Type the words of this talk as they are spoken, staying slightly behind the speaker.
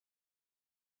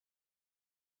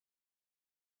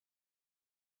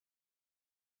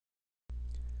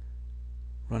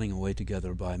Running Away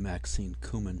Together by Maxine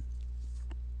Kumin.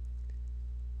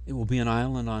 It will be an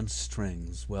island on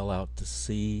strings, well out to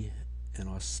sea and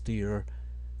austere,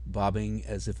 bobbing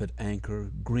as if at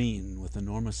anchor, green with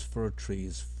enormous fir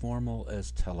trees, formal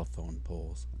as telephone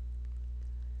poles.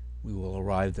 We will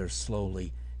arrive there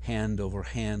slowly, hand over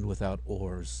hand without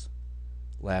oars.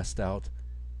 Last out,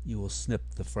 you will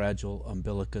snip the fragile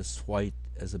umbilicus, white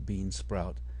as a bean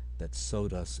sprout, that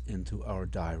sewed us into our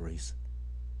diaries.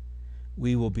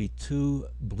 We will be two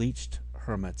bleached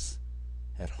hermits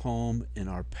at home in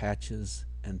our patches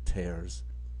and tears.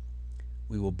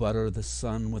 We will butter the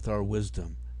sun with our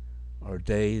wisdom. Our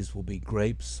days will be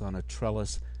grapes on a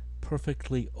trellis,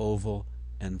 perfectly oval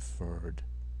and furred.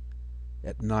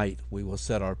 At night we will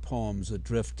set our poems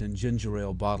adrift in ginger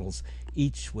ale bottles,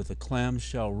 each with a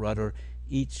clamshell rudder,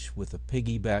 each with a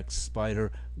piggyback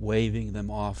spider waving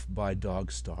them off by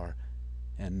Dog Star,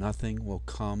 and nothing will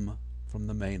come from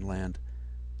the mainland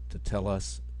to tell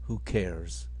us who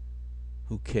cares,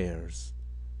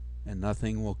 and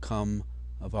nothing will come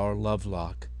of our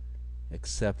lovelock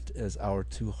except as our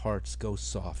two hearts go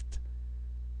soft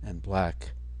and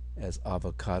black as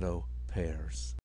avocado pears.